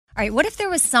All right, what if there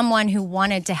was someone who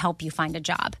wanted to help you find a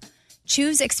job?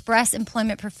 Choose Express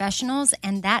Employment Professionals,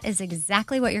 and that is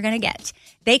exactly what you're going to get.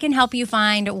 They can help you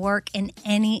find work in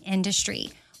any industry.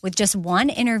 With just one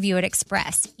interview at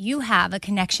Express, you have a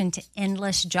connection to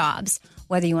endless jobs.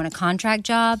 Whether you want a contract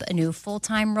job, a new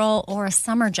full-time role, or a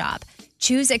summer job,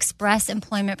 choose Express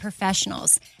Employment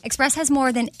Professionals. Express has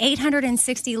more than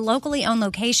 860 locally owned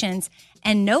locations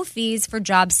and no fees for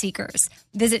job seekers.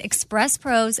 Visit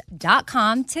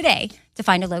expresspros.com today to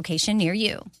find a location near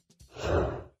you.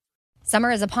 Summer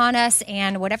is upon us,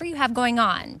 and whatever you have going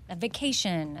on, a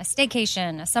vacation, a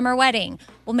staycation, a summer wedding,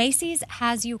 well, Macy's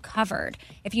has you covered.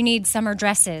 If you need summer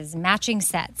dresses, matching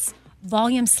sets,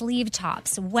 volume sleeve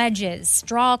tops, wedges,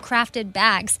 straw crafted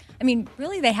bags,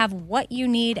 really they have what you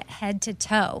need head to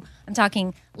toe. I'm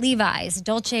talking Levi's,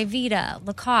 Dolce Vita,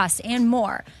 Lacoste, and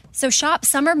more. So shop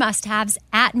summer must-haves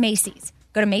at Macy's.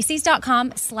 Go to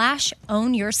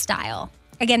Macys.com/ownyourstyle.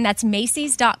 Again, that's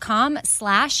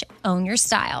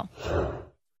Macys.com/ownyourstyle.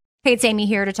 Hey, it's Amy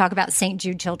here to talk about St.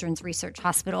 Jude Children's Research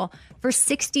Hospital. For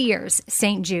 60 years,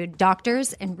 St. Jude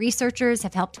doctors and researchers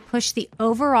have helped push the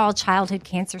overall childhood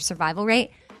cancer survival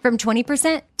rate from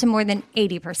 20% to more than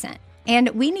 80%. And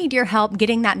we need your help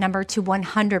getting that number to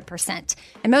 100%.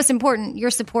 And most important,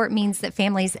 your support means that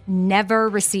families never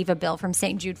receive a bill from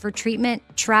St. Jude for treatment,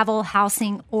 travel,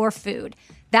 housing, or food.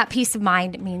 That peace of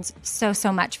mind means so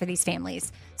much for these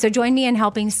families. So join me in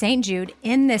helping St. Jude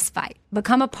in this fight.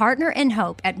 Become a partner in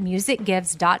hope at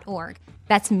musicgives.org.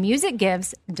 That's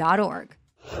musicgives.org.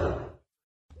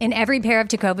 In every pair of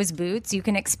Tecovas boots, you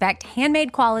can expect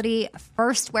handmade quality,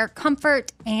 first wear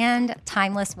comfort, and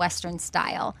timeless Western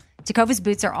style. Tecovas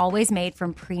boots are always made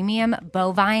from premium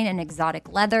bovine and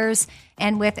exotic leathers,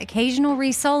 and with occasional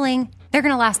resoling, they're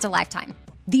going to last a lifetime.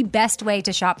 The best way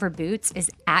to shop for boots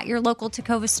is at your local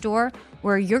Tecovas store,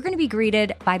 where you're going to be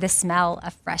greeted by the smell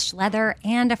of fresh leather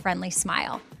and a friendly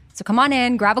smile. So come on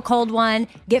in, grab a cold one,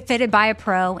 get fitted by a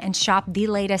pro, and shop the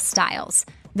latest styles.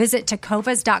 Visit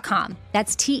tecovas.com.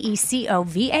 That's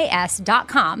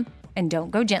TECOVAS.com. And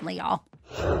don't go gently, y'all.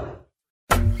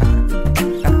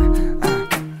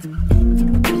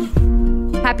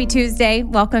 Happy Tuesday.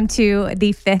 Welcome to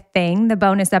The Fifth Thing, the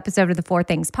bonus episode of the Four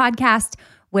Things podcast,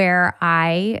 where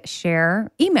I share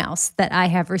emails that I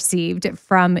have received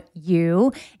from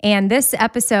you. And this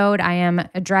episode, I am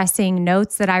addressing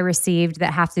notes that I received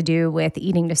that have to do with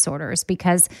eating disorders,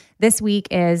 because this week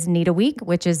is NEDA Week,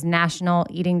 which is National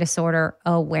Eating Disorder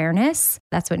Awareness.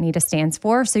 That's what NEDA stands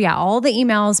for. So yeah, all the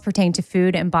emails pertain to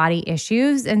food and body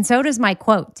issues. And so does my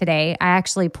quote today. I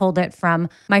actually pulled it from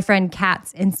my friend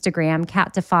Kat's Instagram,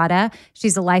 Kat Tafada.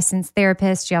 She's a licensed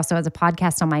therapist. She also has a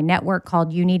podcast on my network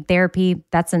called You Need Therapy.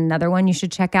 That's another one you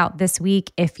should check out this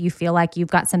week if you feel like you've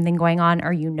got something going on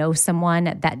or you know someone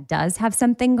that does have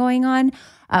something going on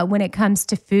when it comes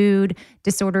to food,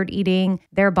 disordered eating,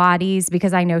 their bodies,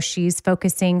 because I know she's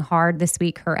focusing hard this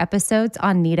week, her episodes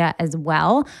on NEDA as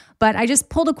well. But I just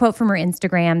pulled a quote from her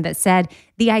Instagram that said,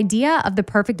 "The idea of the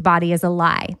perfect body is a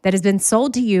lie that has been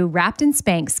sold to you wrapped in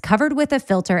Spanx, covered with a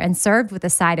filter, and served with a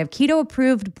side of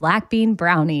keto-approved black bean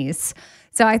brownies."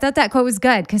 So I thought that quote was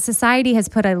good because society has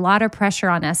put a lot of pressure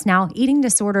on us. Now, eating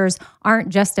disorders aren't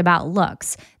just about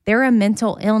looks. They're a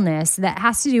mental illness that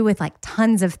has to do with like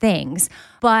tons of things.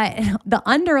 But the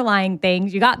underlying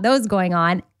things, you got those going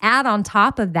on. Add on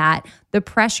top of that, the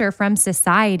pressure from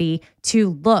society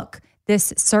to look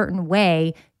this certain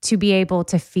way to be able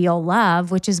to feel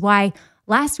love, which is why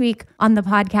last week on the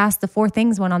podcast, the Four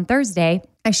Things one on Thursday,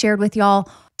 I shared with y'all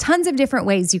tons of different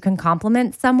ways you can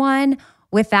compliment someone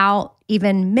without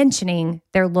even mentioning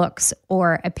their looks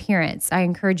or appearance. I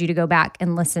encourage you to go back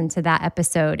and listen to that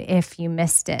episode if you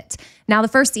missed it. Now, the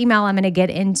first email I'm going to get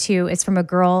into is from a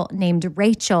girl named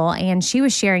Rachel, and she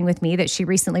was sharing with me that she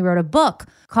recently wrote a book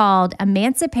called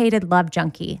Emancipated Love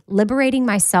Junkie: Liberating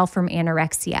Myself from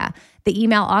Anorexia. The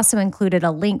email also included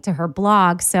a link to her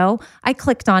blog, so I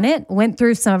clicked on it, went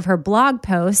through some of her blog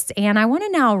posts, and I want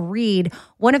to now read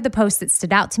one of the posts that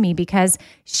stood out to me because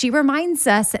she reminds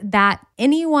us that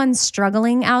anyone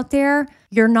struggling out there,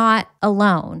 you're not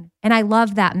alone. And I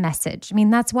love that message. I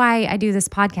mean, that's why I do this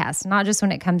podcast, not just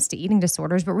when it comes to eating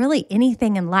disorders, but really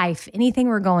anything in life, anything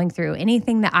we're going through,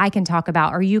 anything that I can talk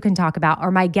about or you can talk about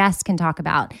or my guests can talk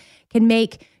about, can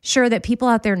make sure that people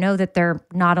out there know that they're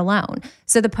not alone.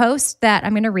 So the post that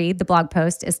I'm going to read, the blog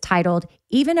post, is titled,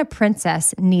 "Even a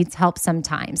Princess Needs Help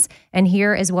Sometimes." And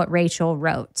here is what Rachel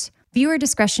wrote. Viewer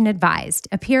discretion advised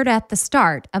appeared at the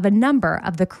start of a number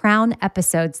of The Crown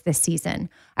episodes this season.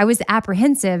 I was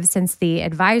apprehensive since the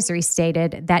advisory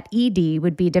stated that ED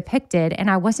would be depicted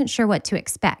and I wasn't sure what to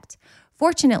expect.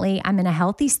 Fortunately, I'm in a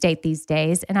healthy state these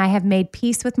days and I have made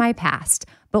peace with my past,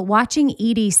 but watching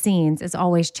ED scenes is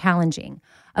always challenging.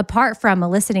 Apart from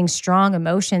eliciting strong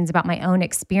emotions about my own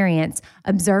experience,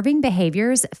 observing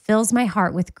behaviors fills my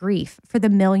heart with grief for the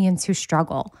millions who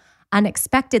struggle.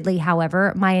 Unexpectedly,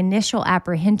 however, my initial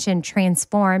apprehension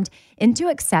transformed into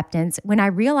acceptance when I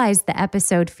realized the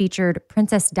episode featured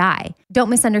Princess Di. Don't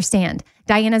misunderstand.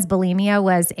 Diana's bulimia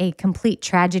was a complete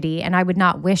tragedy, and I would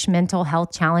not wish mental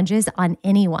health challenges on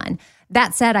anyone.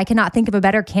 That said, I cannot think of a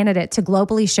better candidate to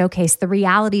globally showcase the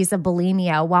realities of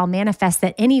bulimia while manifest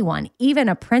that anyone, even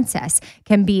a princess,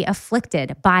 can be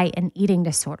afflicted by an eating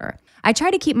disorder. I try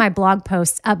to keep my blog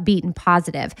posts upbeat and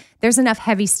positive. There's enough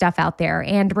heavy stuff out there,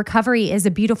 and recovery is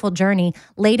a beautiful journey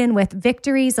laden with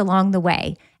victories along the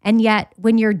way. And yet,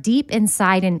 when you're deep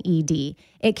inside an ED,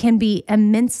 it can be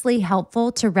immensely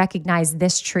helpful to recognize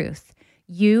this truth.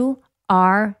 You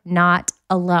are not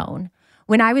alone.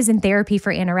 When I was in therapy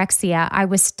for anorexia, I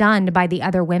was stunned by the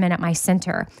other women at my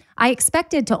center. I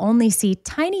expected to only see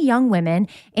tiny young women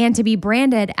and to be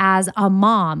branded as a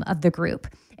mom of the group.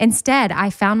 Instead,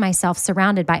 I found myself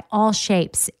surrounded by all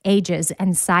shapes, ages,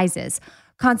 and sizes.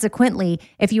 Consequently,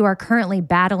 if you are currently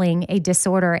battling a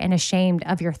disorder and ashamed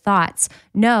of your thoughts,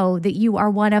 know that you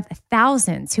are one of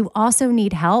thousands who also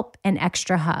need help and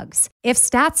extra hugs. If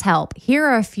stats help, here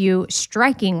are a few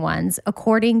striking ones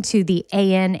according to the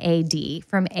ANAD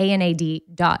from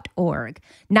ANAD.org.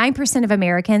 9% of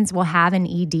Americans will have an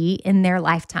ED in their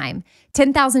lifetime.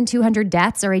 10,200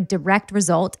 deaths are a direct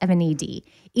result of an ED.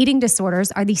 Eating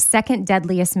disorders are the second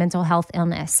deadliest mental health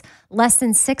illness. Less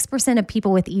than 6% of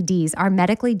people with EDs are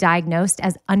medically diagnosed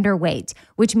as underweight,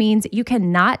 which means you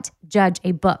cannot judge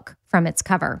a book from its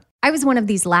cover. I was one of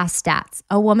these last stats,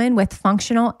 a woman with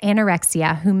functional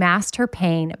anorexia who masked her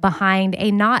pain behind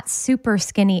a not super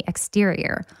skinny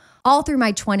exterior. All through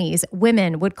my 20s,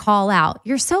 women would call out,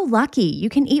 "You're so lucky, you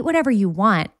can eat whatever you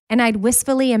want." And I'd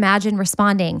wistfully imagine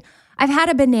responding, "I've had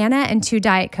a banana and 2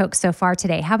 Diet Cokes so far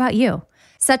today. How about you?"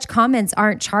 Such comments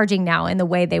aren't charging now in the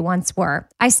way they once were.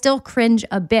 I still cringe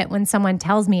a bit when someone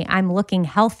tells me I'm looking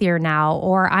healthier now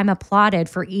or I'm applauded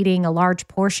for eating a large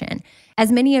portion.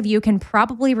 As many of you can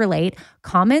probably relate,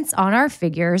 comments on our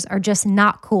figures are just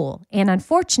not cool. And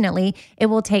unfortunately, it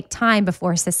will take time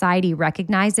before society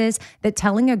recognizes that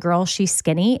telling a girl she's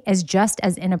skinny is just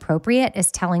as inappropriate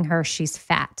as telling her she's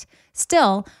fat.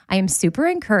 Still, I am super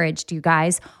encouraged, you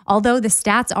guys. Although the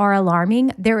stats are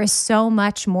alarming, there is so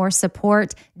much more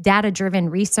support, data-driven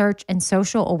research, and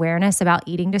social awareness about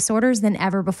eating disorders than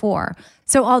ever before.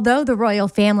 So although the royal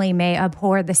family may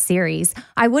abhor the series,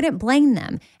 I wouldn't blame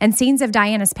them. And scenes of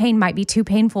Diana's pain might be too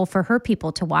painful for her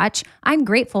people to watch. I'm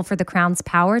grateful for the Crown's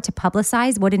power to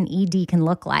publicize what an ED can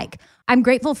look like. I'm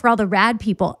grateful for all the rad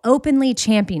people openly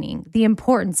championing the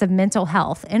importance of mental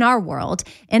health in our world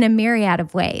in a myriad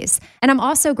of ways. And I'm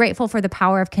also grateful for the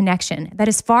power of connection that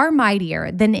is far mightier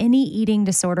than any eating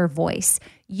disorder voice.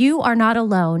 You are not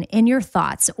alone in your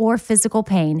thoughts or physical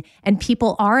pain, and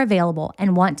people are available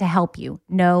and want to help you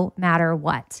no matter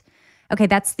what. Okay,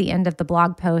 that's the end of the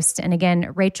blog post. And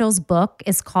again, Rachel's book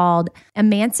is called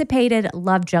Emancipated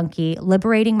Love Junkie,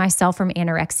 Liberating Myself from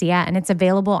Anorexia, and it's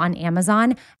available on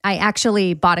Amazon. I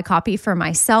actually bought a copy for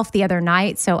myself the other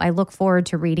night, so I look forward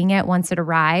to reading it once it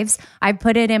arrives. I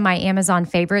put it in my Amazon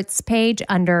favorites page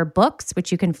under books,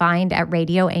 which you can find at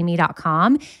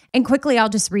radioamy.com. And quickly, I'll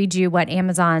just read you what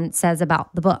Amazon says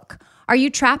about the book. Are you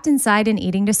trapped inside an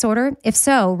eating disorder? If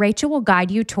so, Rachel will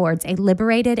guide you towards a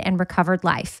liberated and recovered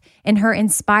life. In her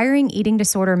inspiring eating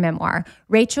disorder memoir,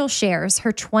 Rachel shares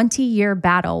her 20-year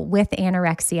battle with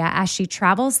anorexia as she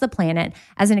travels the planet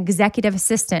as an executive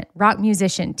assistant, rock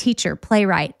musician, teacher,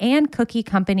 playwright, and cookie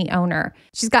company owner.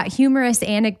 She's got humorous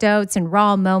anecdotes and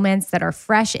raw moments that are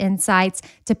fresh insights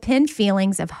to pin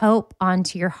feelings of hope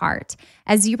onto your heart.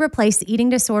 As you replace eating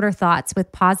disorder thoughts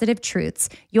with positive truths,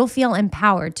 you'll feel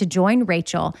empowered to join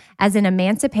Rachel as an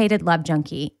emancipated love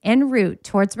junkie en route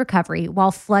towards recovery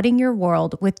while flooding your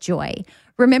world with joy.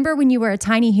 Remember when you were a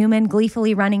tiny human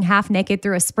gleefully running half naked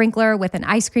through a sprinkler with an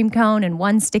ice cream cone and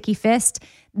one sticky fist?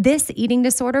 This eating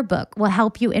disorder book will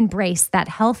help you embrace that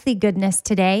healthy goodness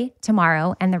today,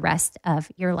 tomorrow, and the rest of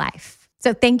your life.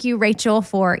 So thank you, Rachel,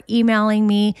 for emailing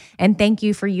me, and thank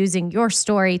you for using your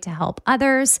story to help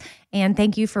others, and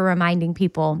thank you for reminding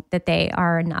people that they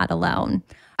are not alone.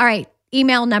 All right.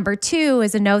 Email number 2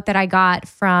 is a note that I got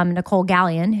from Nicole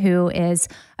Gallion, who is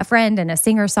a friend and a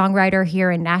singer-songwriter here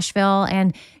in Nashville.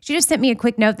 And she just sent me a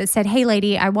quick note that said, "Hey,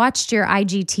 lady, I watched your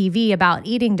IGTV about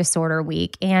Eating Disorder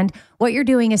Week, and what you're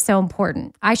doing is so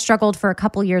important. I struggled for a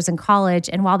couple years in college,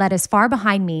 and while that is far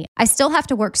behind me, I still have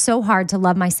to work so hard to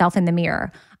love myself in the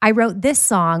mirror. I wrote this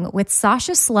song with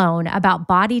Sasha Sloan about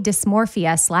body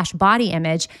dysmorphia/body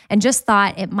image and just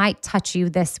thought it might touch you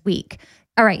this week."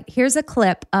 All right, here's a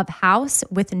clip of House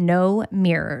with No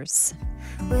Mirrors.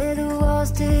 Where the walls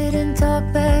didn't talk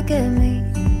back at me.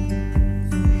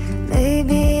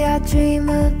 Maybe I dream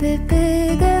a bit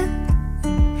bigger.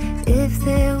 If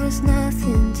there was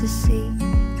nothing to see.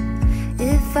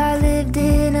 If I lived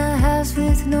in a house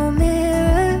with no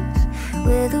mirrors.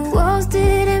 Where the walls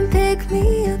didn't pick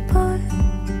me apart.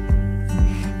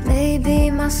 Maybe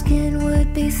my skin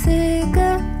would be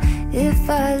thicker. If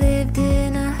I lived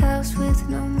in a house with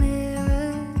no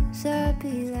mirrors, I'd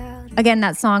be loud. Again,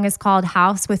 that song is called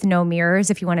House with No Mirrors,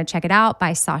 if you want to check it out,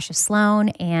 by Sasha Sloan,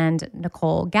 and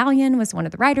Nicole Gallion was one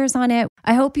of the writers on it.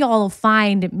 I hope you all will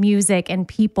find music and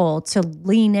people to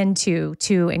lean into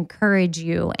to encourage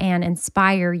you and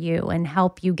inspire you and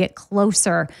help you get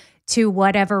closer to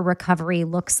whatever recovery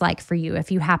looks like for you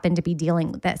if you happen to be dealing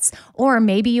with this. Or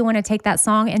maybe you want to take that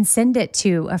song and send it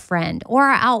to a friend, or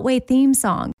our Outweigh theme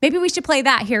song. Maybe we should play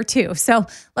that here too. So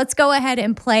let's go ahead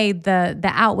and play the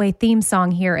Outweigh theme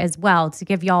song here as well to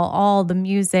give y'all all the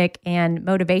music and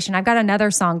motivation. I've got another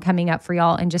song coming up for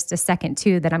y'all in just a second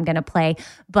too that I'm going to play.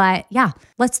 But yeah,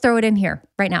 let's throw it in here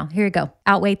right now. Here you go.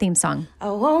 Outweigh theme song. I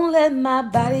won't let my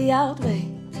body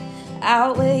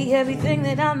outweigh everything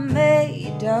that I'm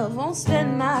made of. Won't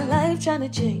spend my life trying to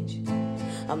change.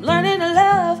 I'm learning to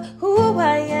love who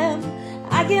I am.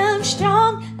 I am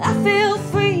strong, I feel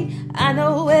free. I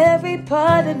know every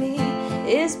part of me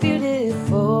is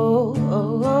beautiful.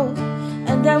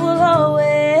 And I will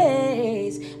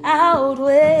always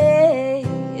outweigh.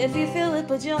 If you feel it,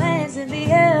 put your hands in the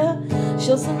air.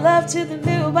 Show some love to the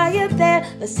mirror while you're there.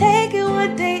 Let's take it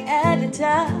one day at a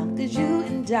time, 'cause you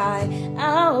and I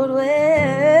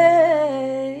outweigh.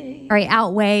 All right,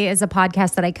 Outweigh is a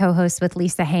podcast that I co-host with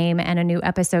Lisa Haim, and a new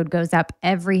episode goes up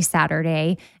every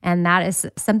Saturday. And that is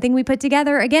something we put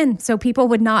together, again, so people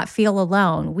would not feel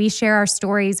alone. We share our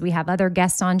stories. We have other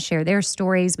guests on share their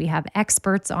stories. We have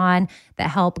experts on that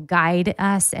help guide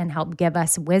us and help give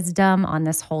us wisdom on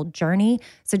this whole journey.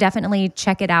 So definitely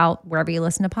check it out wherever you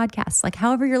listen to podcasts. Like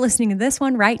however you're listening to this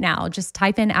one right now, just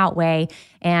type in Outweigh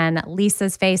and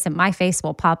Lisa's face and my face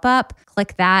will pop up.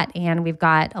 Click that, and we've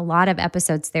got a lot of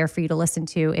episodes there for you to listen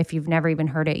to. If you've never even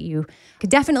heard it, you could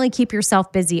definitely keep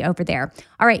yourself busy over there.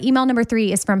 All right, email number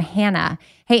 3 is from Hannah.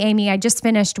 "Hey, Amy, I just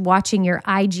finished watching your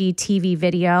IGTV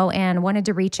video and wanted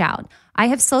to reach out. I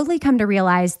have slowly come to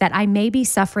realize that I may be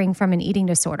suffering from an eating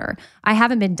disorder. I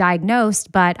haven't been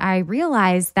diagnosed, but I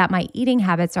realize that my eating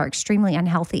habits are extremely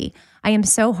unhealthy. I am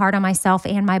so hard on myself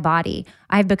and my body.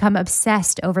 I've become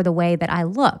obsessed over the way that I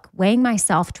look, weighing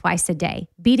myself twice a day,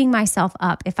 beating myself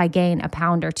up if I gain a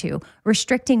pound or two,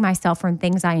 restricting myself from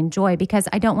things I enjoy because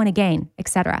I don't want to gain,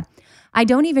 etc. I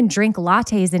don't even drink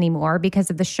lattes anymore because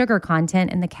of the sugar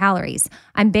content and the calories.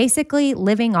 I'm basically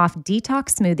living off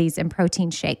detox smoothies and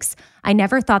protein shakes. I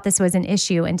never thought this was an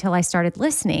issue until I started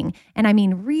listening, and I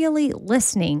mean really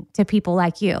listening to people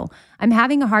like you. I'm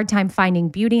having a hard time finding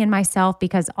beauty in myself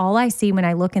because all I see when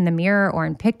I look in the mirror or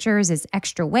in pictures is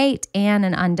extra weight and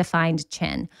an undefined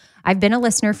chin. I've been a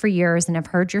listener for years and have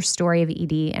heard your story of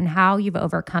ED and how you've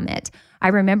overcome it. I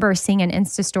remember seeing an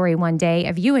Insta story one day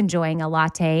of you enjoying a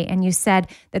latte, and you said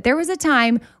that there was a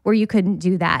time where you couldn't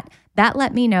do that. That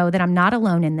let me know that I'm not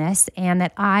alone in this and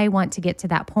that I want to get to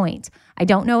that point. I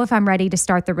don't know if I'm ready to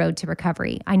start the road to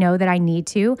recovery. I know that I need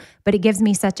to, but it gives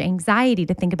me such anxiety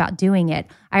to think about doing it.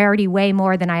 I already weigh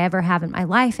more than I ever have in my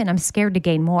life, and I'm scared to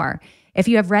gain more. If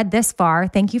you have read this far,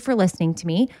 thank you for listening to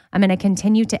me. I'm going to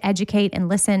continue to educate and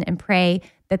listen and pray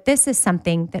that this is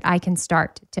something that I can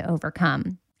start to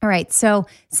overcome." All right, so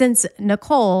since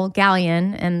Nicole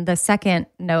Gallion and the second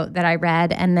note that I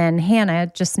read, and then Hannah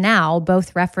just now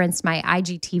both referenced my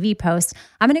IGTV post,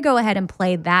 I'm going to go ahead and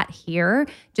play that here,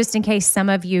 just in case some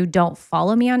of you don't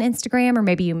follow me on Instagram or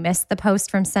maybe you missed the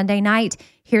post from Sunday night.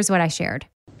 Here's what I shared.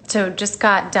 So just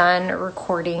got done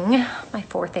recording my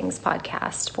Four Things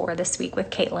podcast for this week with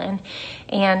Caitlin,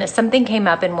 and something came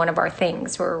up in one of our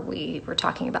things where we were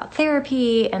talking about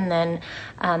therapy, and then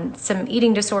some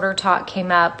eating disorder talk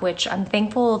came up, which I'm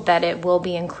thankful that it will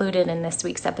be included in this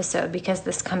week's episode because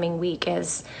this coming week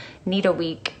is NEDA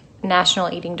Week,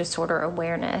 National Eating Disorder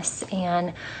Awareness.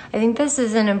 And I think this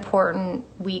is an important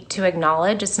week to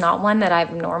acknowledge. It's not one that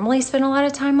I've normally spent a lot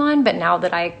of time on, but now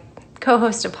that I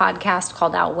co-host a podcast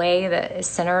called Outweigh that is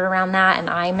centered around that, and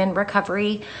I'm in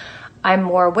recovery, I'm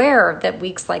more aware that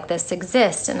weeks like this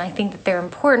exist. And I think that they're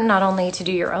important not only to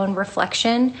do your own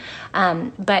reflection,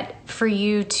 but for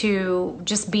you to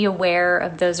just be aware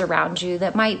of those around you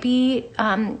that might be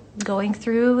going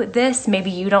through this. Maybe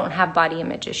you don't have body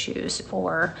image issues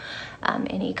or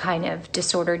any kind of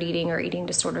disordered eating or eating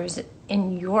disorders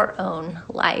in your own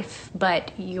life,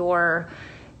 but your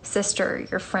sister,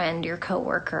 your friend, your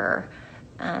coworker,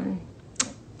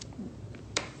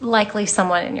 likely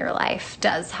someone in your life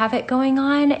does have it going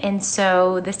on. And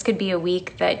so this could be a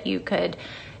week that you could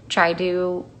try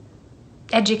to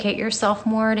educate yourself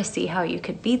more to see how you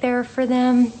could be there for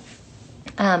them.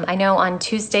 I know on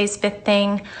Tuesday's Fifth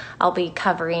Thing, I'll be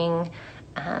covering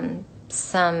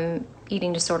some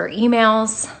eating disorder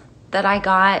emails that I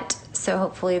got. So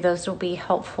hopefully those will be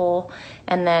helpful.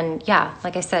 And then, yeah,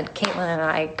 like I said, Caitlin and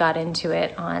I got into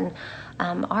it on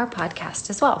our podcast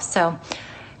as well. So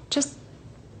just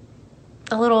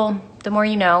a little, the more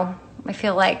you know. I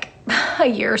feel like a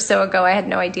year or so ago, I had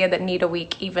no idea that Need a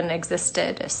Week even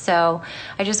existed. So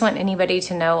I just want anybody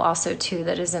to know also too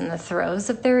that is in the throes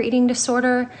of their eating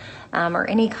disorder or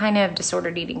any kind of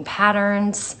disordered eating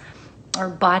patterns or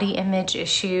body image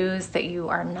issues, that you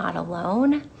are not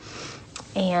alone.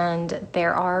 And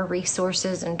there are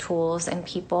resources and tools and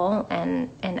people, and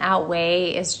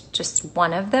Outweigh is just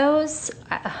one of those.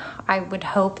 I would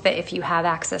hope that if you have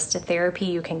access to therapy,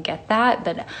 you can get that,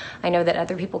 but I know that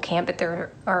other people can't. But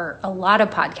there are a lot of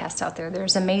podcasts out there.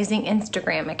 There's amazing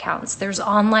Instagram accounts. There's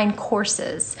online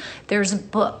courses. There's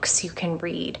books you can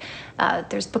read.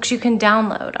 There's books you can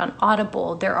download on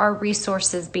Audible. There are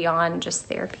resources beyond just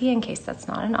therapy in case that's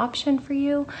not an option for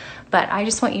you. But I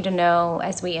just want you to know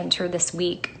as we enter this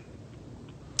week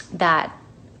that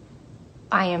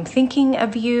I am thinking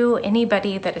of you,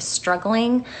 anybody that is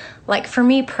struggling. Like for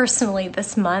me personally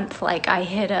this month, like I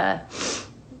hit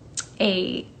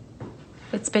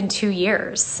it's been 2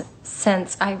 years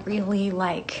since I really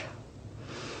like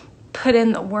put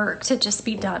in the work to just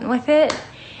be done with it.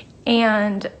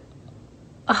 And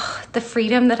the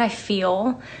freedom that I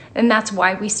feel, and that's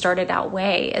why we started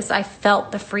Outweigh, is I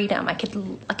felt the freedom. I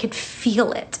could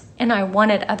feel it, and I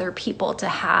wanted other people to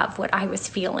have what I was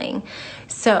feeling.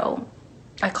 So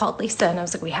I called Lisa and I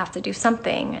was like, we have to do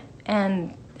something.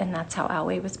 And that's how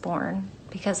Outweigh was born,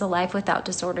 because a life without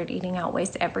disordered eating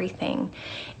outweighs everything.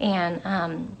 And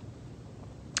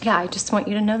yeah, I just want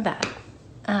you to know that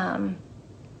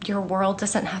your world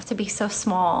doesn't have to be so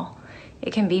small.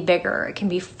 It can be bigger. It can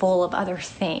be full of other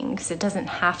things. It doesn't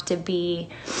have to be,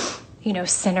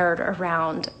 centered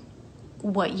around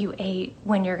what you ate,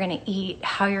 when you're going to eat,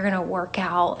 how you're going to work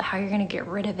out, how you're going to get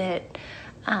rid of it,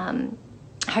 how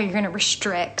you're going to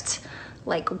restrict,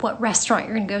 like what restaurant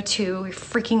you're going to go to, you're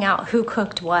freaking out who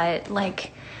cooked what.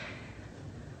 Like,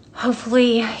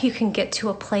 hopefully you can get to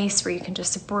a place where you can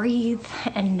just breathe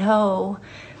and know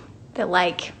that,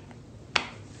 like,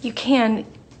 you can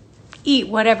eat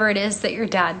whatever it is that your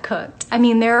dad cooked. I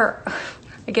mean, I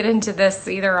get into this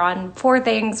either on Four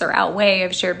Things or Outweigh.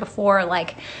 I've shared before,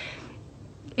 like,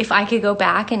 if I could go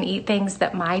back and eat things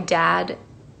that my dad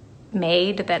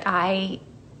made that I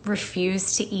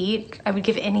refused to eat, I would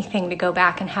give anything to go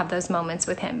back and have those moments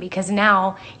with him, because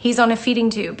now he's on a feeding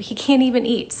tube. He can't even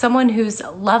eat. Someone whose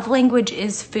love language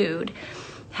is food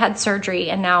had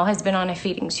surgery and now has been on a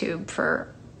feeding tube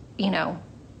for,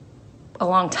 a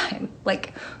long time.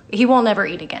 Like, he will never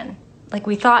eat again. Like,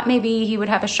 we thought maybe he would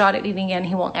have a shot at eating again.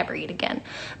 He won't ever eat again.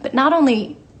 But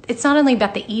it's not only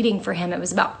about the eating for him. It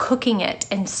was about cooking it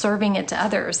and serving it to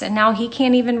others. And now he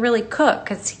can't even really cook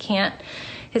because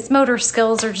his motor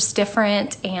skills are just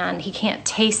different, and he can't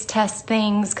taste test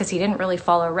things because he didn't really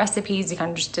follow recipes. He kind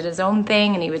of just did his own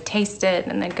thing, and he would taste it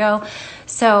and then go.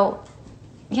 So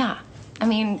yeah, I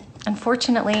mean,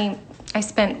 unfortunately, I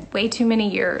spent way too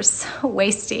many years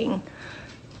wasting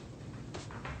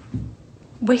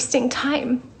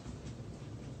time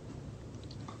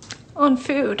on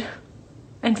food.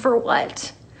 And for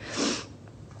what?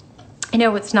 I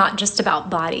know it's not just about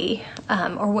body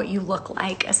or what you look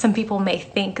like. Some people may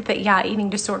think that, yeah, eating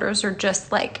disorders are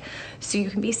just like so you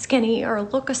can be skinny or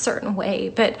look a certain way.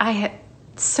 But I had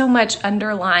so much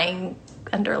underlying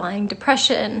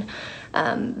depression.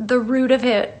 The root of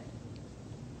it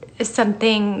is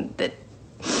something that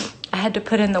I had to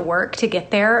put in the work to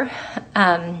get there.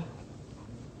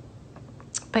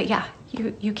 But yeah,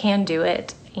 you can do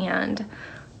it. And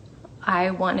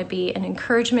I want to be an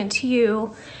encouragement to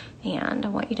you, and I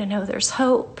want you to know there's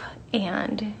hope,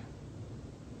 and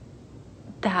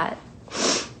that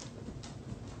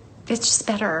it's just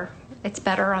better. it's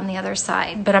better on the other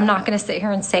side. But I'm not going to sit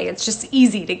here and say it's just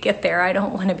easy to get there. I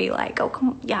don't want to be like, oh, come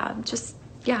on,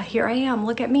 yeah, here I am,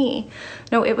 look at me.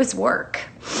 No, it was work.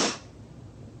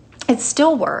 It's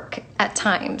still work at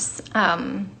times,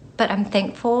 but I'm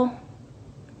thankful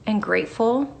and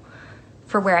grateful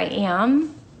for where I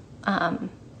am.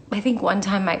 I think one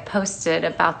time I posted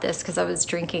about this because I was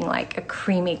drinking like a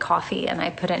creamy coffee, and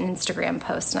I put an Instagram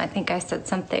post, and I think I said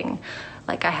something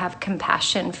like, I have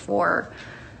compassion for,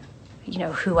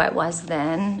 who I was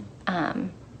then,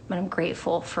 but I'm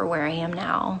grateful for where I am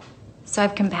now. So I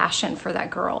have compassion for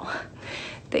that girl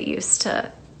that used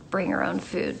to bring her own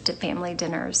food to family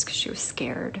dinners because she was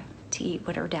scared to eat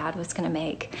what her dad was going to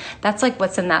make. That's like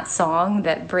what's in that song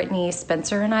that Brittany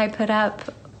Spencer and I put up,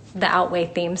 the Outweigh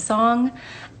theme song.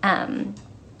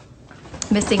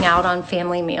 Missing out on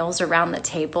family meals around the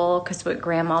table because what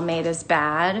grandma made is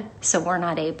bad, so we're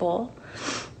not able.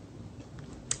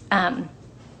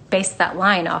 Based that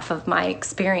line off of my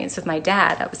experience with my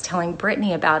dad. I was telling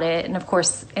Brittany about it, and of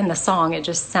course in the song it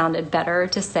just sounded better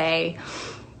to say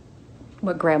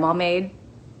what grandma made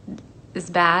is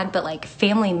bad, but like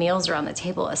family meals around the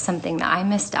table is something that I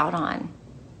missed out on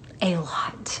a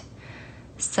lot.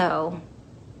 So,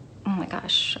 oh my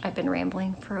gosh, I've been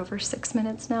rambling for over 6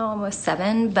 minutes now, almost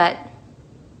 7, but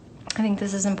I think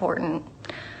this is important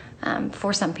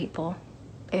for some people.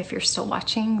 If you're still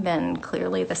watching, then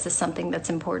clearly this is something that's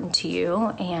important to you.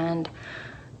 And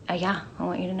I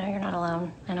want you to know you're not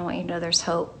alone. And I want you to know there's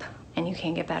hope and you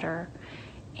can get better.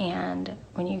 And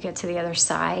when you get to the other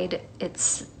side,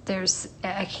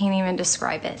 I can't even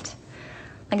describe it.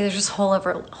 Like there's just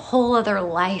whole other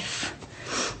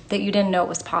life that you didn't know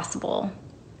was possible,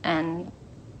 and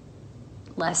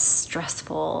less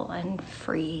stressful and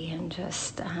free and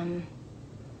just,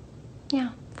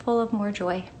 full of more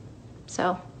joy.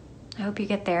 So I hope you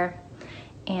get there,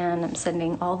 and I'm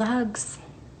sending all the hugs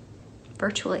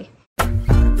virtually.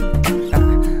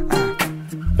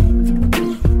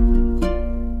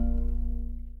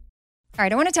 All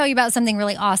right, I want to tell you about something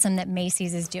really awesome that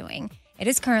Macy's is doing. It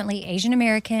is currently Asian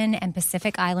American and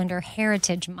Pacific Islander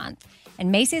Heritage Month,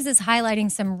 and Macy's is highlighting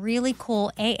some really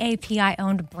cool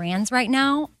AAPI-owned brands right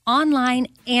now, online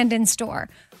and in store.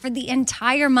 For the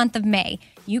entire month of May,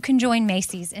 you can join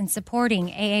Macy's in supporting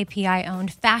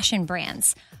AAPI-owned fashion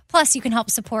brands. Plus, you can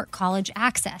help support college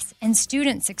access and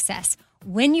student success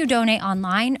when you donate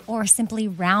online or simply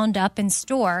round up in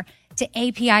store to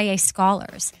APIA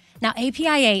Scholars. Now,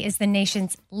 APIA is the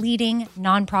nation's leading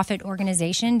nonprofit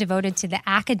organization devoted to the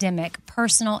academic,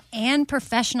 personal, and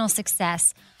professional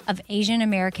success of Asian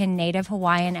American, Native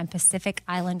Hawaiian, and Pacific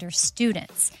Islander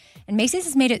students. And Macy's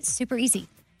has made it super easy.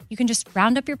 You can just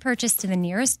round up your purchase to the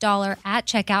nearest dollar at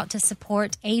checkout to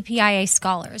support APIA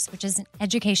Scholars, which is an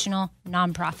educational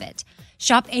nonprofit.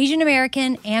 Shop Asian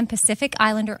American and Pacific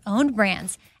Islander-owned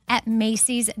brands at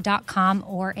Macy's.com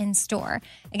or in store.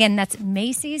 Again, that's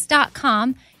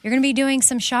Macy's.com. You're going to be doing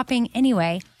some shopping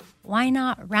anyway. Why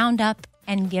not round up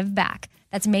and give back?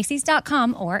 That's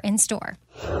Macy's.com or in store.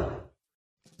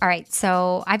 All right,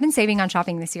 so I've been saving on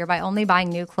shopping this year by only buying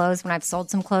new clothes when I've sold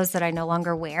some clothes that I no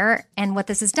longer wear. And what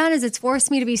this has done is it's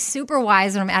forced me to be super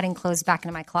wise when I'm adding clothes back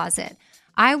into my closet.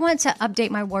 I want to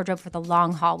update my wardrobe for the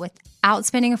long haul without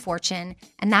spending a fortune,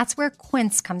 and that's where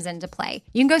Quince comes into play.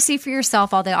 You can go see for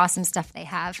yourself all the awesome stuff they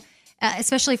have,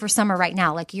 especially for summer right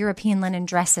now, like European linen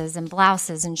dresses and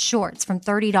blouses and shorts from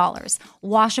 $30,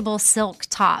 washable silk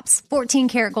tops,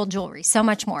 14-karat gold jewelry, so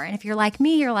much more. And if you're like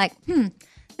me, you're like,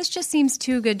 this just seems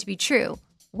too good to be true.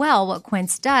 Well, what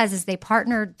Quince does is they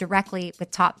partner directly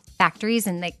with top factories,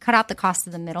 and they cut out the cost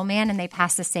of the middleman, and they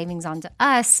pass the savings on to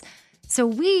us. So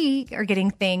we are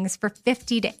getting things for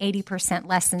 50 to 80%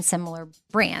 less than similar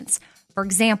brands. For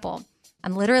example,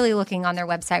 I'm literally looking on their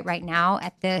website right now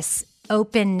at this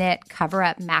open knit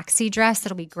cover-up maxi dress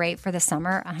that'll be great for the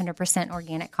summer, 100%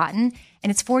 organic cotton, and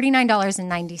it's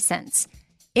 $49.90.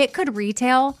 It could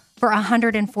retail for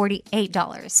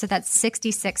 $148, so that's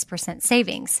 66%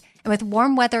 savings. And with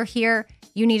warm weather here,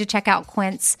 you need to check out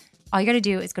Quince. All you got to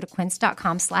do is go to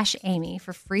quince.com/Amy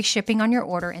for free shipping on your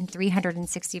order and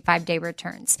 365-day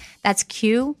returns. That's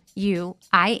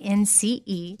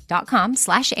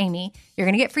QUINCE.com/Amy. You're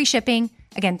going to get free shipping.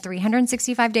 Again,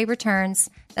 365-day returns.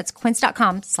 That's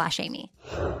quince.com/Amy.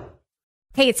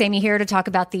 Hey, it's Amy here to talk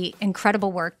about the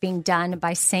incredible work being done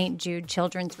by St. Jude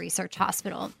Children's Research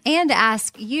Hospital and to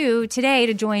ask you today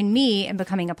to join me in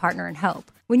becoming a partner in hope.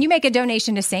 When you make a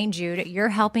donation to St. Jude, you're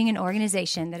helping an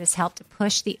organization that has helped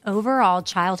push the overall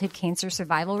childhood cancer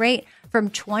survival rate from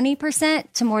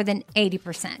 20% to more than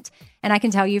 80%. And I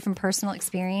can tell you from personal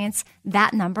experience,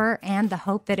 that number and the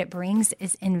hope that it brings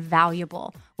is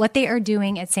invaluable. What they are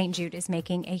doing at St. Jude is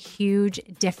making a huge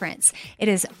difference. It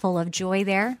is full of joy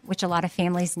there, which a lot of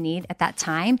families need at that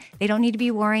time. They don't need to be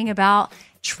worrying about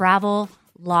travel,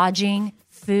 lodging,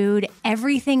 food.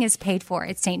 Everything is paid for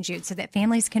at St. Jude so that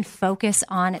families can focus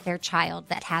on their child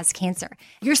that has cancer.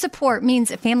 Your support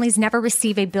means families never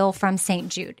receive a bill from St.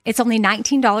 Jude. It's only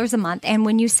 $19 a month, and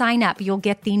when you sign up, you'll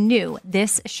get the new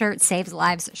This Shirt Saves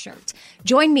Lives shirt.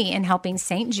 Join me in helping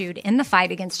St. Jude in the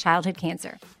fight against childhood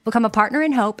cancer. Become a partner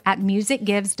in hope at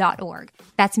musicgives.org.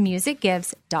 That's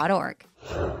musicgives.org.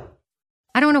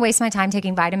 I don't want to waste my time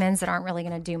taking vitamins that aren't really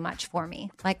going to do much for me.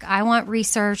 Like, I want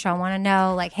research. I want to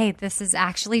know, like, hey, this is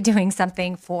actually doing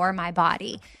something for my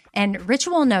body. And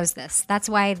Ritual knows this. That's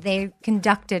why they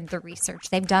conducted the research.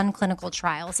 They've done clinical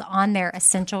trials on their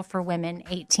Essential for Women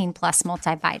 18 Plus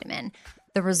multivitamin.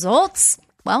 The results?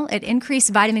 Well, it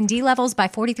increased vitamin D levels by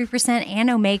 43% and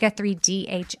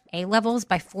omega-3 DHA levels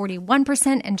by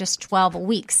 41% in just 12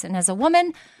 weeks. And as a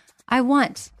woman, I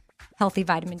want healthy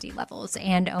vitamin D levels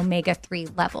and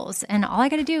omega-3 levels. And all I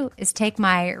got to do is take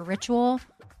my Ritual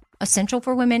Essential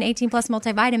for Women 18 Plus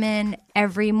multivitamin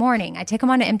every morning. I take them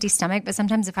on an empty stomach, but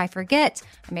sometimes if I forget,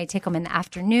 I may take them in the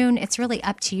afternoon. It's really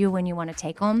up to you when you want to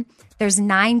take them. There's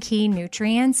 9 key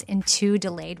nutrients in 2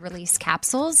 delayed release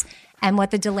capsules. And what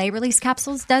the delayed release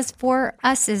capsules does for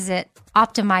us is it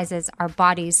optimizes our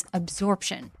body's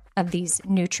absorption of these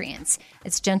nutrients.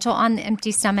 It's gentle on the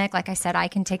empty stomach. Like I said, I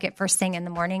can take it first thing in the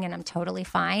morning and I'm totally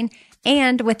fine.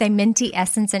 And with a minty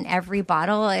essence in every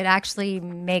bottle, it actually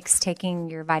makes taking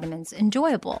your vitamins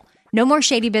enjoyable. No more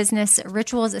shady business.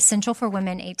 Ritual's Essential for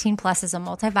Women 18 Plus is a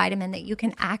multivitamin that you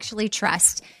can actually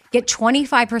trust. Get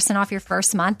 25% off your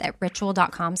first month at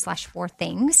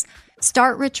ritual.com/4things.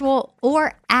 Start Ritual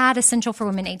or add Essential for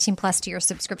Women 18 Plus to your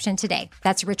subscription today.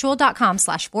 That's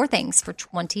ritual.com/4things for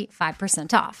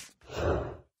 25% off.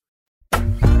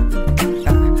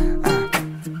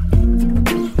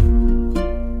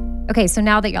 Okay, so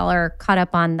now that y'all are caught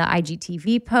up on the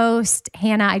IGTV post,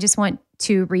 Hannah, I just want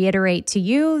to reiterate to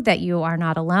you that you are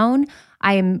not alone.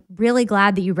 I am really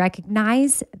glad that you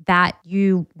recognize that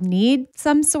you need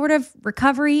some sort of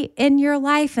recovery in your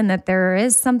life and that there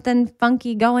is something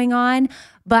funky going on.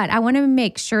 But I want to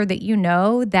make sure that you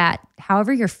know that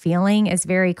however you're feeling is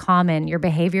very common. Your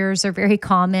behaviors are very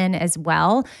common as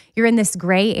well. You're in this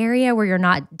gray area where you're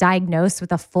not diagnosed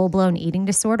with a full-blown eating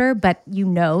disorder, but you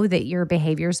know that your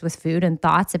behaviors with food and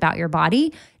thoughts about your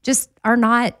body just are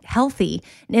not healthy.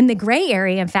 And in the gray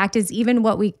area, in fact, is even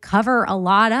what we cover a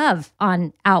lot of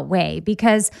on Outweigh,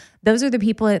 because those are the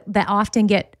people that often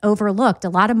get overlooked. A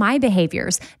lot of my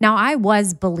behaviors. Now, I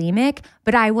was bulimic,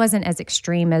 but I wasn't as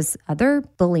extreme as other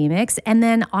bulimics. And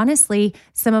then honestly,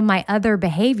 some of my other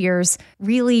behaviors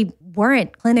really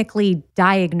weren't clinically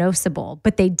diagnosable,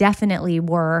 but they definitely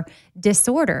were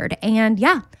disordered. And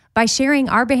yeah, by sharing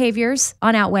our behaviors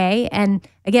on Outweigh, and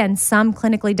again, some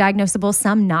clinically diagnosable,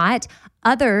 some not,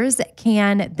 others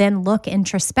can then look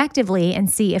introspectively and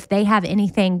see if they have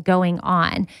anything going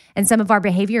on. And some of our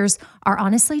behaviors are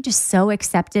honestly just so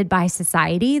accepted by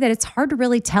society that it's hard to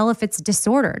really tell if it's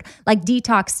disordered. Like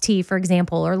detox tea, for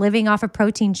example, or living off of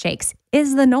protein shakes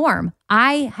is the norm.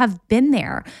 I have been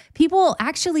there. People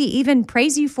actually even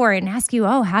praise you for it and ask you,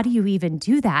 oh, how do you even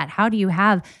do that? How do you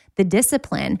have the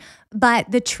discipline?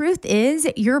 But the truth is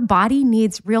your body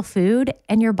needs real food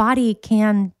and your body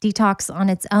can detox on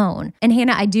its own. And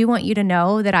Hannah, I do want you to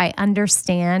know that I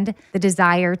understand the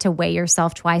desire to weigh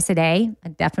yourself twice a day.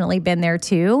 I've definitely been there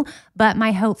too. But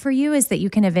my hope for you is that you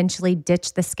can eventually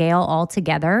ditch the scale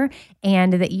altogether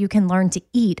and that you can learn to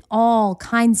eat all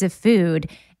kinds of food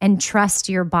and trust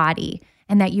your body,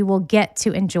 and that you will get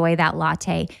to enjoy that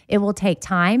latte. It will take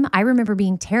time. I remember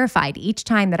being terrified each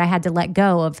time that I had to let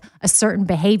go of a certain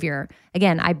behavior.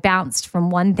 Again, I bounced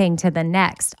from one thing to the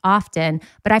next often,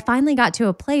 but I finally got to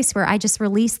a place where I just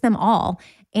released them all.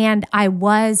 And I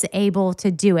was able to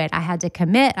do it. I had to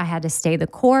commit. I had to stay the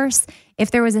course.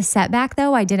 If there was a setback,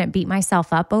 though, I didn't beat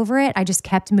myself up over it. I just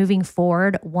kept moving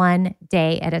forward one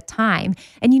day at a time.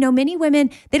 And, many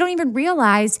women, they don't even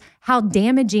realize how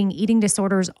damaging eating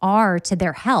disorders are to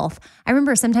their health. I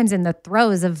remember sometimes in the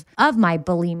throes of my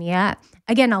bulimia,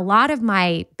 again, a lot of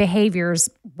my behaviors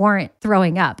weren't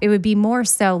throwing up. It would be more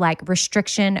so like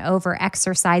restriction over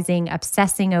exercising,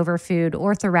 obsessing over food,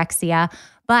 orthorexia.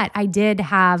 But I did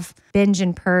have binge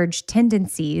and purge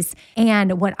tendencies.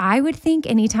 And what I would think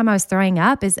anytime I was throwing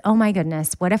up is, oh my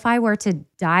goodness, what if I were to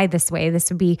die this way? This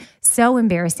would be so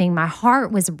embarrassing. My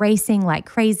heart was racing like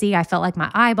crazy. I felt like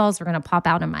my eyeballs were going to pop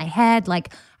out of my head.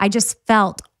 Like I just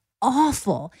felt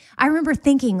awful. I remember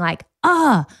thinking like,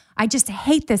 I just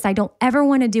hate this. I don't ever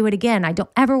want to do it again. I don't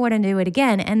ever want to do it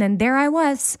again. And then there I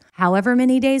was, however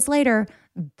many days later,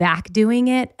 back doing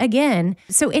it again.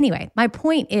 So anyway, my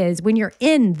point is when you're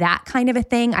in that kind of a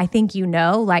thing, I think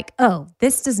like, oh,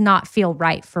 this does not feel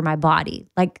right for my body.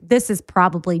 Like this is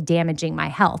probably damaging my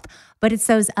health. But it's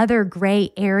those other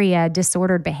gray area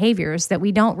disordered behaviors that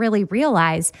we don't really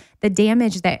realize the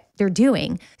damage that they're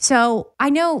doing. So I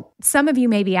know some of you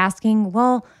may be asking,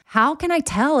 well, how can I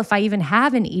tell if I even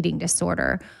have an eating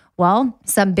disorder? Well,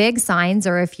 some big signs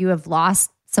are if you have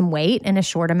lost some weight in a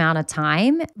short amount of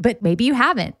time, but maybe you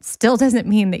haven't. Still doesn't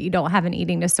mean that you don't have an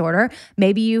eating disorder.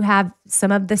 Maybe you have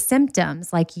some of the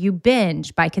symptoms, like you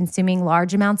binge by consuming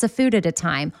large amounts of food at a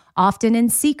time, often in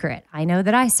secret. I know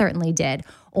that I certainly did.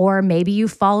 Or maybe you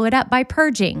follow it up by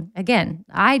purging. Again,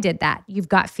 I did that. You've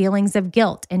got feelings of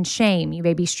guilt and shame. You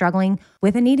may be struggling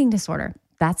with an eating disorder.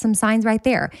 That's some signs right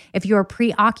there. If you're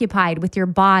preoccupied with your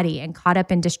body and caught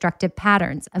up in destructive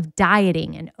patterns of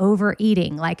dieting and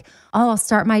overeating, like, oh, I'll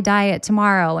start my diet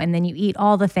tomorrow, and then you eat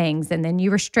all the things, and then you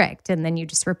restrict, and then you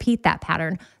just repeat that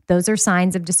pattern. Those are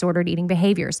signs of disordered eating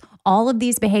behaviors. All of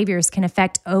these behaviors can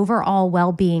affect overall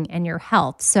well-being and your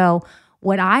health. So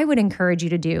what I would encourage you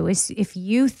to do is if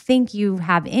you think you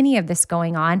have any of this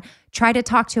going on, try to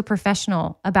talk to a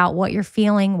professional about what you're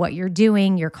feeling, what you're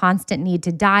doing, your constant need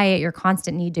to diet, your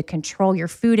constant need to control your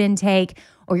food intake,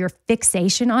 or your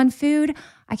fixation on food.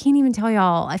 I can't even tell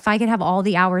y'all, if I could have all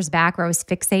the hours back where I was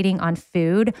fixating on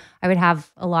food, I would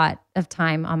have a lot of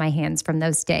time on my hands from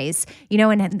those days,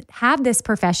 and have this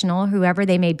professional, whoever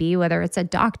they may be, whether it's a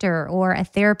doctor or a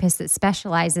therapist that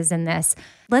specializes in this.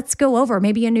 Let's go over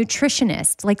maybe a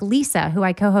nutritionist like Lisa, who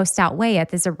I co-host Outweigh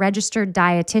It, is a registered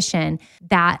dietitian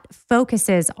that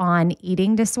focuses on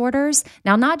eating disorders.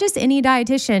 Now, not just any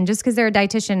dietitian, just because they're a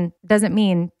dietitian doesn't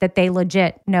mean that they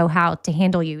legit know how to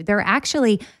handle you. There are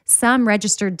actually some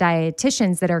registered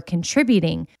dietitians that are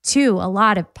contributing to a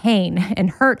lot of pain and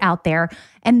hurt out there.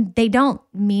 And they don't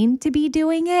mean to be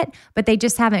doing it, but they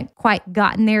just haven't quite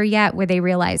gotten there yet where they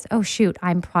realize, oh, shoot,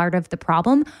 I'm part of the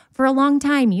problem. For a long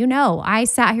time, I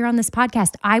sat here on this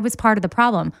podcast. I was part of the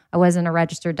problem. I wasn't a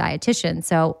registered dietitian,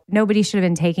 so nobody should have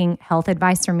been taking health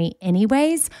advice from me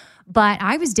anyways. But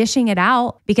I was dishing it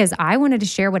out because I wanted to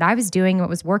share what I was doing, what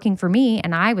was working for me,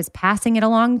 and I was passing it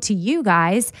along to you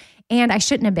guys. And I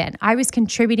shouldn't have been. I was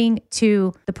contributing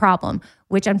to the problem,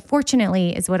 which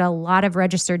unfortunately is what a lot of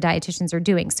registered dietitians are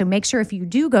doing. So make sure if you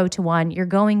do go to one, you're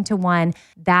going to one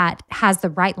that has the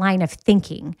right line of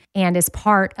thinking and is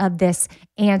part of this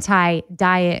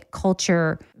anti-diet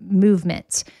culture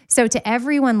movement. So to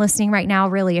everyone listening right now,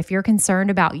 really, if you're concerned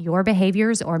about your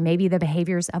behaviors or maybe the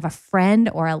behaviors of a friend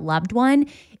or a loved one,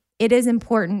 it is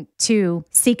important to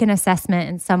seek an assessment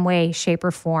in some way, shape,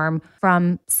 or form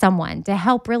from someone to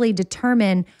help really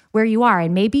determine where you are.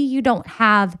 And maybe you don't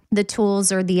have the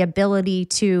tools or the ability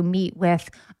to meet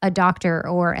with a doctor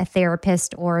or a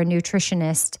therapist or a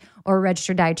nutritionist or a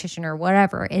registered dietitian or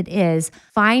whatever it is.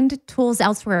 Find tools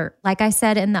elsewhere. Like I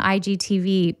said in the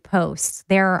IGTV posts,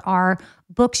 there are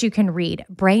books you can read.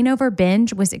 Brain Over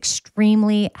Binge was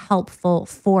extremely helpful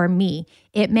for me.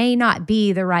 It may not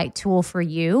be the right tool for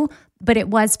you, but it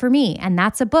was for me. And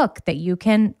that's a book that you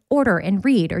can order and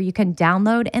read, or you can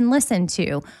download and listen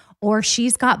to. Or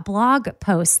she's got blog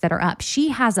posts that are up. She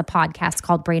has a podcast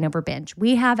called Brain Over Binge.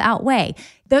 We have Outweigh.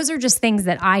 Those are just things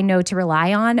that I know to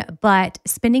rely on, but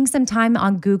spending some time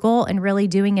on Google and really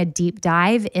doing a deep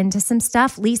dive into some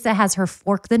stuff. Lisa has her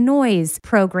Fork the Noise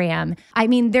program. I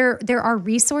mean, there are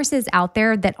resources out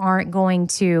there that aren't going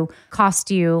to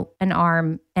cost you an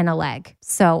arm and a leg.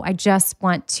 So I just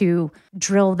want to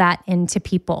drill that into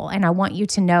people. And I want you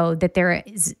to know that there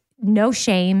is no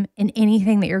shame in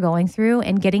anything that you're going through,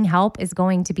 and getting help is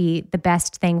going to be the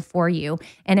best thing for you.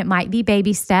 And it might be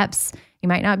baby steps. You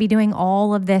might not be doing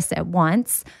all of this at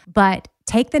once, but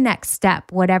take the next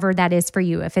step, whatever that is for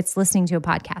you. If it's listening to a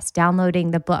podcast, downloading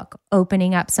the book,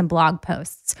 opening up some blog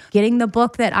posts, getting the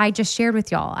book that I just shared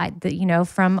with y'all,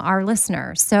 from our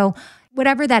listeners. So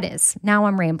whatever that is. Now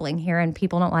I'm rambling here and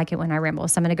people don't like it when I ramble.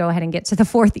 So I'm going to go ahead and get to the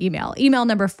fourth email. Email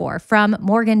number 4 from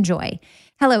Morgan Joy.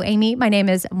 Hello, Amy. My name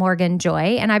is Morgan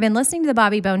Joy, and I've been listening to the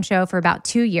Bobby Bones Show for about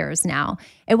 2 years now.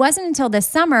 It wasn't until this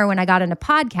summer when I got into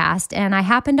podcast and I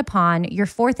happened upon your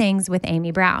 4 Things with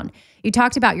Amy Brown. You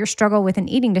talked about your struggle with an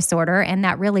eating disorder, and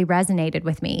that really resonated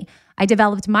with me. I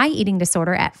developed my eating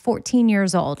disorder at 14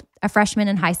 years old, a freshman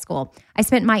in high school. I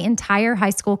spent my entire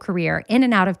high school career in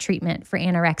and out of treatment for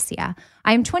anorexia.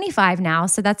 I am 25 now,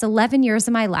 so that's 11 years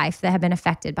of my life that have been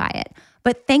affected by it.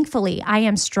 But thankfully, I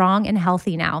am strong and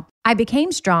healthy now. I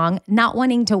became strong, not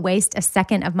wanting to waste a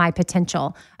second of my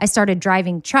potential. I started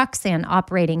driving trucks and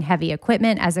operating heavy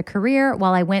equipment as a career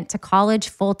while I went to college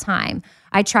full time.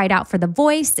 I tried out for The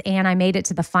Voice and I made it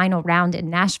to the final round in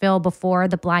Nashville before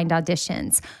the blind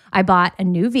auditions. I bought a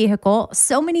new vehicle,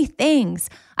 so many things.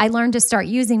 I learned to start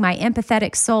using my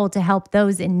empathetic soul to help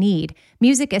those in need.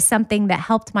 Music is something that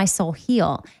helped my soul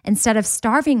heal. Instead of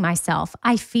starving myself,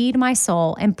 I feed my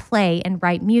soul and play and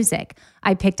write music.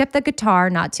 I picked up the guitar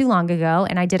not too long ago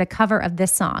and I did a cover of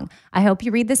this song. I hope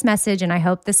you read this message and I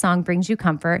hope this song brings you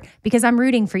comfort because I'm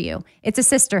rooting for you. It's a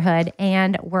sisterhood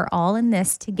and we're all in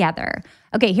this together.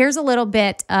 Okay, here's a little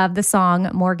bit of the song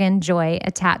Morgan Joy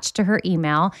attached to her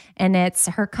email, and it's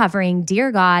her covering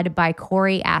Dear God by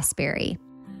Corey Asbury.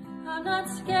 I'm not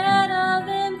scared of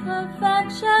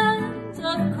imperfections,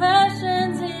 of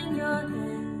questions in your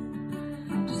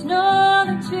head. Just know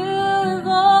that you have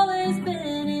always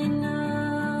been enough.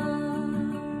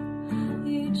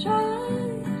 You tried,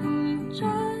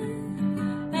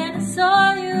 and I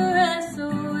saw you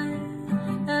wrestle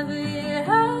with every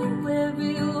how,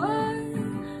 every word.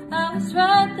 I was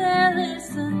right there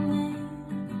listening,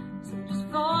 so just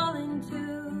fall into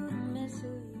misery.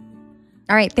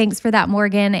 All right, thanks for that,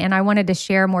 Morgan. And I wanted to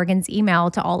share Morgan's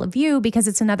email to all of you because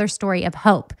it's another story of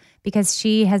hope, because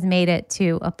she has made it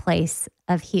to a place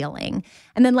of healing.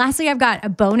 And then lastly, I've got a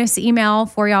bonus email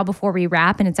for y'all before we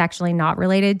wrap, and it's actually not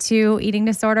related to eating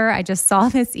disorder. I just saw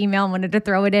this email and wanted to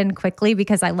throw it in quickly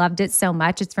because I loved it so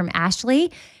much. It's from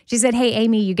Ashley. She said, "Hey,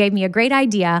 Amy, you gave me a great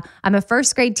idea. I'm a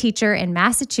first grade teacher in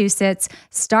Massachusetts.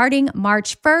 Starting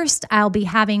March 1st, I'll be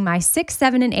having my 6,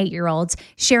 7, and 8-year-olds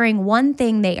sharing one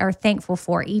thing they are thankful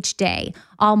for each day.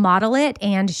 I'll model it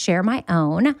and share my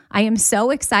own. I am so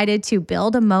excited to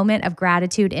build a moment of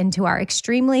gratitude into our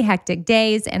extremely hectic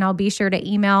days, and I'll be sure to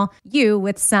email you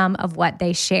with some of what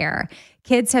they share.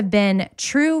 Kids have been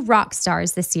true rock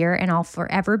stars this year, and I'll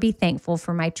forever be thankful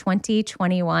for my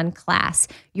 2021 class.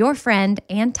 Your friend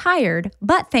and tired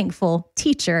but thankful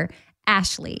teacher,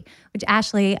 Ashley." Which,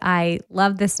 Ashley, I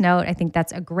love this note. I think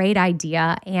that's a great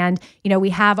idea. And, we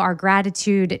have our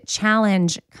gratitude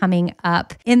challenge coming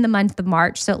up in the month of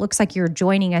March. So it looks like you're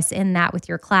joining us in that with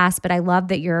your class. But I love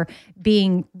that you're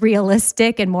being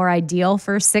realistic and more ideal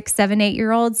for 6, 7,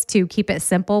 8-year-olds to keep it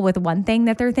simple with one thing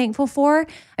that they're thankful for.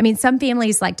 I mean, some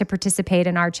families like to participate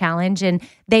in our challenge and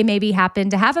they maybe happen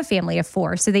to have a family of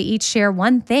 4. So they each share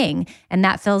one thing and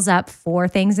that fills up 4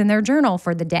 things in their journal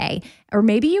for the day. Or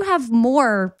maybe you have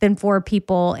more than 4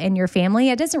 people in your family.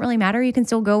 It doesn't really matter. You can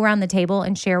still go around the table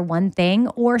and share one thing,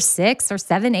 or 6 or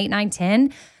 7, 8, 9,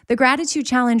 10. The gratitude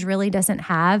challenge really doesn't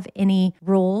have any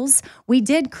rules. We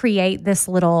did create this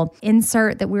little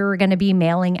insert that we were going to be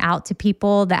mailing out to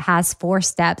people that has 4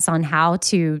 steps on how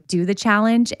to do the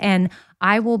challenge. And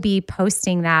I will be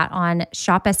posting that on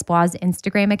Shop Espoir's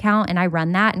Instagram account. And I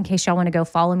run that in case y'all want to go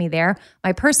follow me there.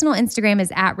 My personal Instagram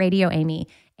is @RadioAmy.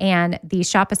 And the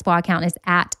Shop Espoir account is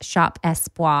 @Shop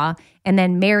Espoir. And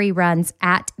then Mary runs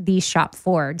 @The Shop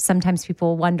Forward. Sometimes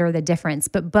people wonder the difference,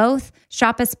 but both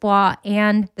Shop Espoir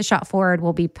and the Shop Forward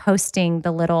will be posting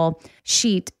the little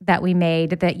sheet that we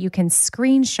made that you can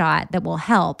screenshot that will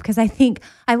help. Because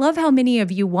I love how many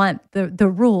of you want the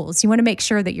rules. You want to make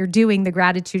sure that you're doing the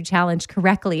gratitude challenge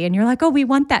correctly. And you're like, oh, we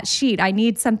want that sheet. I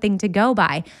need something to go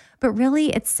by. But really,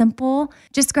 it's simple.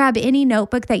 Just grab any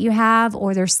notebook that you have,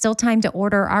 or there's still time to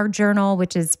order our journal,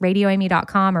 which is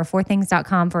radioamy.com or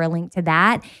 4things.com for a link to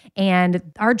that. And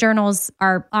our journals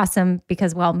are awesome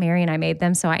because, well, Mary and I made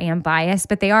them, so I am biased,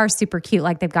 but they are super cute.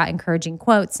 Like, they've got encouraging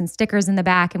quotes and stickers in the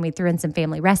back, and we threw in some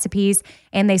family recipes,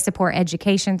 and they support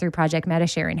education through Project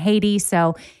MetaShare in Haiti.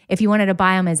 So if you wanted to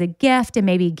buy them as a gift and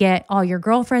maybe get all your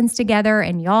girlfriends together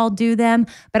and y'all do them,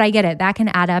 but I get it, that can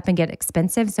add up and get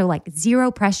expensive. So like,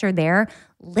 zero pressure there.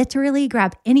 Literally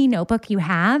grab any notebook you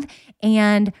have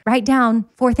and write down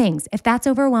 4 things. If that's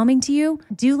overwhelming to you,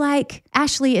 do like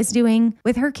Ashley is doing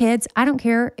with her kids. I don't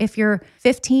care if you're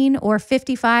 15 or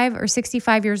 55 or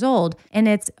 65 years old and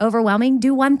it's overwhelming,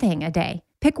 do one thing a day.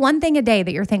 Pick one thing a day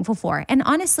that you're thankful for. And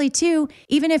honestly, too,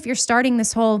 even if you're starting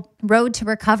this whole road to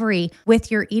recovery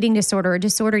with your eating disorder or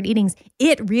disordered eatings,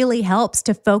 it really helps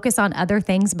to focus on other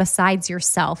things besides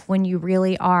yourself when you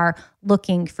really are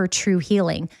looking for true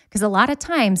healing. Because a lot of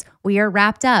times we are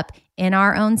wrapped up in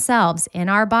our own selves, in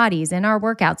our bodies, in our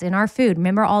workouts, in our food.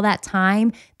 Remember all that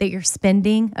time that you're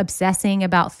spending obsessing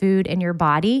about food and your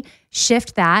body?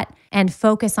 Shift that and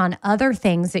focus on other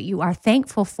things that you are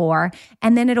thankful for.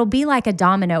 And then it'll be like a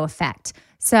domino effect.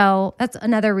 So that's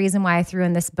another reason why I threw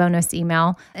in this bonus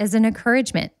email as an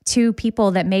encouragement to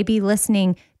people that may be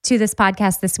listening to this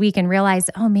podcast this week and realize,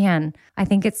 oh man, I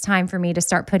think it's time for me to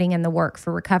start putting in the work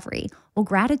for recovery. Well,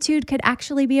 gratitude could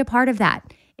actually be a part of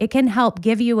that. It can help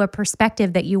give you a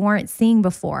perspective that you weren't seeing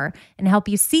before and help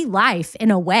you see life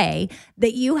in a way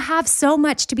that you have so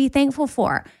much to be thankful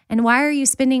for. And why are you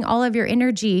spending all of your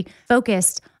energy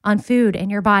focused on food and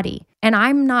your body? And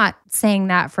I'm not saying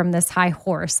that from this high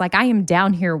horse. Like, I am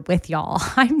down here with y'all.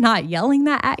 I'm not yelling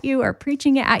that at you or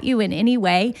preaching it at you in any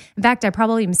way. In fact, I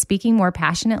probably am speaking more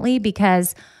passionately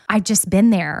because I've just been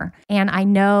there and I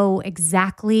know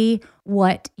exactly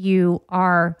what you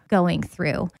are going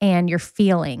through and you're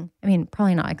feeling. I mean,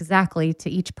 probably not exactly to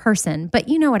each person, but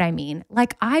you know what I mean.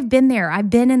 Like, I've been there.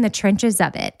 I've been in the trenches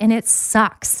of it and it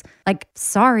sucks. Like,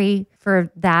 sorry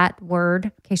for that word,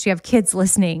 in case you have kids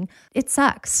listening. It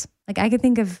sucks. Like, I could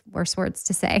think of worse words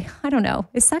to say. I don't know.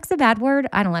 Is sucks a bad word?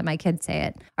 I don't let my kids say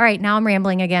it. All right, now I'm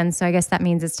rambling again, so I guess that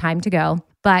means it's time to go.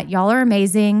 But y'all are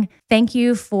amazing. Thank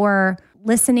you for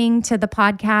listening to the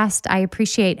podcast. I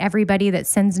appreciate everybody that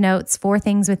sends notes.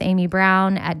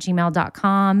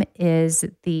 4thingswithamybrown@gmail.com is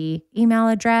the email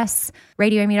address.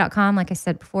 RadioAmy.com, like I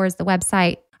said before, is the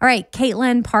website. All right,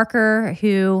 Caitlin Parker,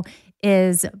 who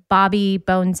is Bobby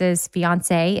Bones'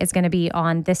 fiance, is going to be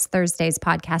on this Thursday's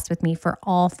podcast with me for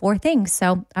all 4 things.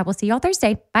 So I will see y'all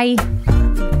Thursday. Bye.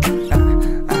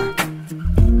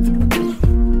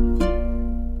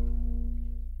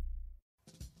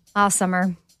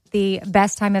 Summer, the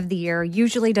best time of the year,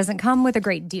 usually doesn't come with a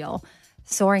great deal.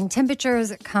 Soaring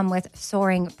temperatures come with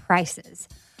soaring prices.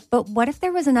 But what if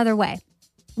there was another way?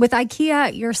 With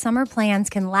IKEA, your summer plans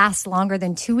can last longer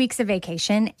than 2 weeks of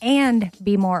vacation and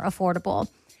be more affordable.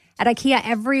 At IKEA,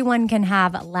 everyone can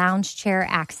have lounge chair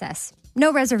access.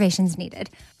 No reservations needed.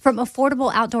 From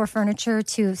affordable outdoor furniture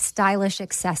to stylish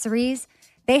accessories,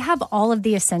 they have all of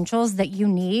the essentials that you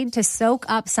need to soak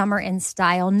up summer in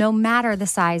style, no matter the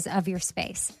size of your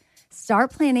space.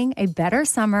 Start planning a better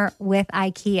summer with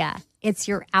IKEA. It's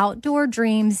your outdoor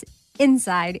dreams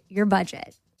inside your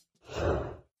budget.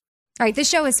 All right, this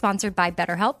show is sponsored by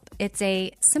BetterHelp. It's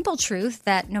a simple truth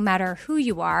that no matter who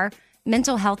you are,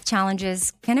 mental health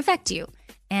challenges can affect you,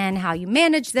 and how you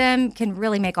manage them can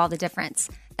really make all the difference.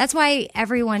 That's why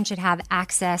everyone should have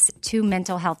access to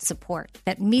mental health support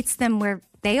that meets them where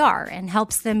they are and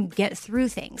helps them get through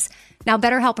things. Now,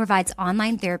 BetterHelp provides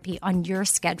online therapy on your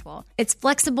schedule. It's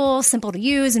flexible, simple to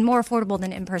use, and more affordable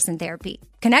than in-person therapy.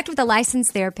 Connect with a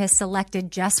licensed therapist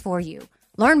selected just for you.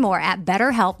 Learn more at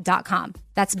BetterHelp.com.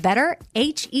 That's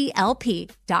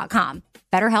BetterHelp.com.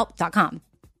 BetterHelp.com.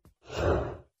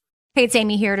 Hey, it's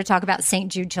Amy here to talk about St.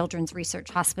 Jude Children's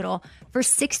Research Hospital. For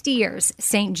 60 years,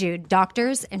 St. Jude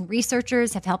doctors and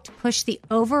researchers have helped push the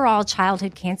overall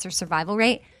childhood cancer survival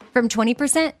rate from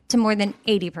 20% to more than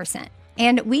 80%.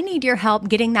 And we need your help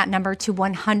getting that number to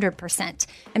 100%.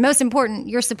 And most important,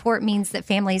 your support means that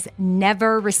families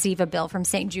never receive a bill from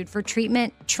St. Jude for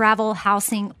treatment, travel,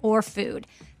 housing, or food.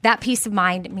 That peace of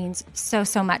mind means so,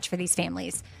 so much for these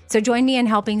families. So join me in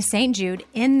helping St. Jude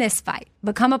in this fight.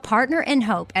 Become a partner in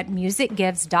hope at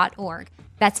musicgives.org.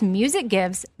 That's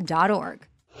musicgives.org.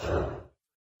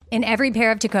 In every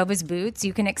pair of Tecovas boots,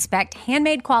 you can expect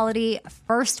handmade quality,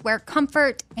 first wear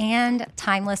comfort, and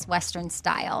timeless Western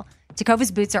style.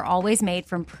 Tecovas boots are always made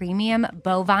from premium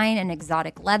bovine and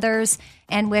exotic leathers,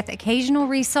 and with occasional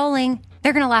resoling,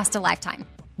 they're going to last a lifetime.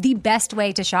 The best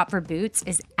way to shop for boots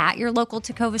is at your local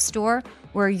Tecovas store,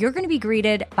 where you're going to be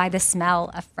greeted by the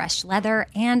smell of fresh leather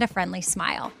and a friendly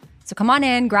smile. So come on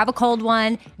in, grab a cold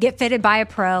one, get fitted by a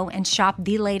pro, and shop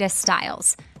the latest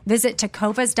styles. Visit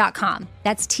Tecovas.com.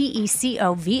 That's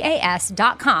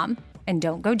Tecovas.com. And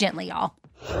don't go gently, y'all.